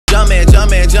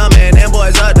jumping, them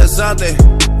boys up to something.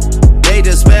 They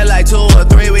just spent like 2 or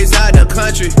 3 weeks out the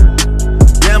country.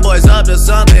 Them boys up to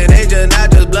something, they just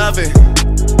not just bluffing.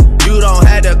 You don't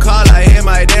have to call, I hear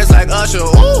my dance like Usher,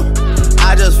 ooh.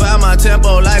 I just found my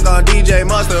tempo like on DJ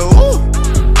Mustard, ooh.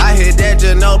 I hit that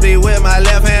Ginobili with my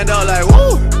left hand, though, like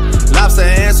woo. Lobster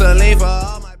and saline for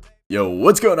all my... Yo,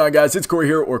 what's going on, guys? It's Corey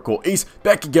here, or Cole Ace,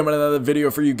 back again with another video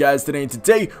for you guys today. And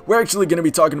today, we're actually going to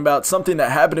be talking about something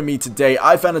that happened to me today.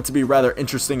 I found it to be rather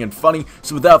interesting and funny,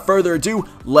 so without further ado,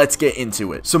 let's get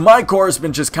into it. So my car has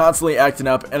been just constantly acting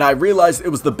up, and I realized it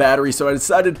was the battery, so I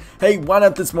decided, hey, why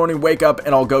not this morning wake up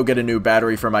and I'll go get a new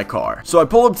battery for my car. So I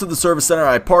pull up to the service center,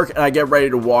 I park, and I get ready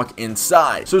to walk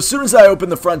inside. So as soon as I open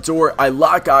the front door, I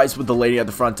lock eyes with the lady at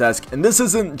the front desk, and this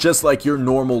isn't just like your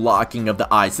normal locking of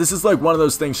the eyes. This is like one of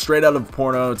those things straight out of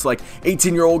porno. It's like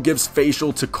 18-year-old gives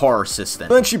facial to car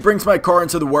assistant. Then she brings my car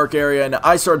into the work area, and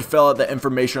I start to fill out the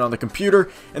information on the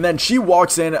computer, and then she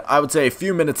walks in, I would say a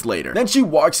few minutes later. Then she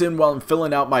walks in while I'm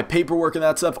filling out my paperwork and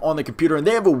that stuff on the computer, and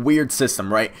they have a weird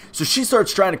system, right? So she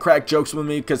starts trying to crack jokes with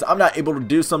me because I'm not able to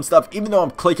do some stuff. Even though I'm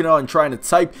clicking on and trying to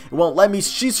type, it won't let me.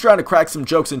 She's trying to crack some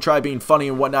jokes and try being funny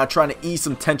and whatnot, trying to ease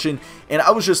some tension, and I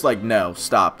was just like, no,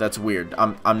 stop, that's weird.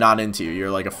 I'm not into you.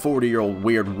 You're like a 40-year-old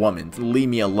weird woman. Leave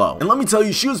me alone. And let me tell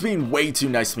you, she was being way too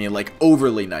nice to me, like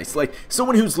overly nice, like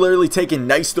someone who's literally taking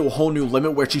nice to a whole new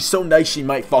limit where she's so nice she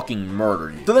might fucking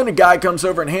murder you. So then a guy comes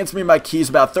over and hands me my keys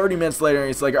about 30 minutes later, and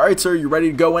he's like, alright sir, you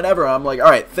ready to go whenever? I'm like,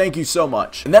 alright, thank you so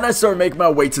much. And then I start making my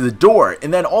way to the door,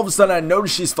 and then all of a sudden I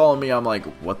notice she's following me. I'm like,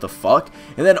 what the fuck?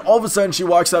 And then all of a sudden she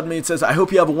walks up to me and says, I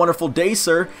hope you have a wonderful day,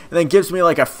 sir, and then gives me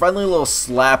like a friendly little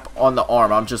slap on the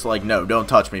arm. I'm just like, no, don't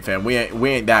touch me, fam. We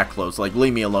ain't that close. Like,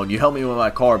 leave me alone. You helped me with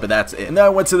my car, but that's it. And then I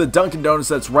went to the Dunkin' Donuts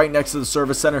that's right next to the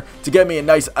service center to get me a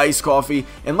nice iced coffee,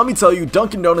 and let me tell you,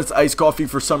 Dunkin' Donuts iced coffee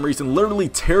for some reason literally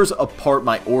tears apart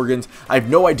my organs. I have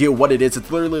no idea what it is. It's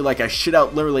literally like I shit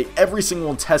out literally every single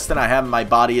intestine I have in my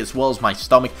body, as well as my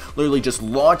stomach literally just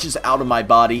launches out of my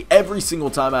body every single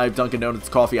time I have Dunkin' Donuts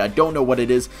coffee. I don't know what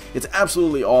it is. It's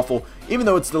absolutely awful. Even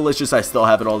though it's delicious, I still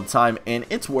have it all the time, and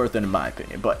it's worth it in my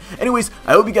opinion. But anyways,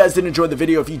 I hope you guys did enjoy the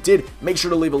video. If you did, make sure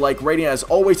to leave a like rating. As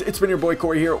always, it's been your boy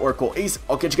Corey here, or Cole Ace.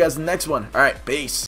 I'll catch you guys in the next one. Alright, peace.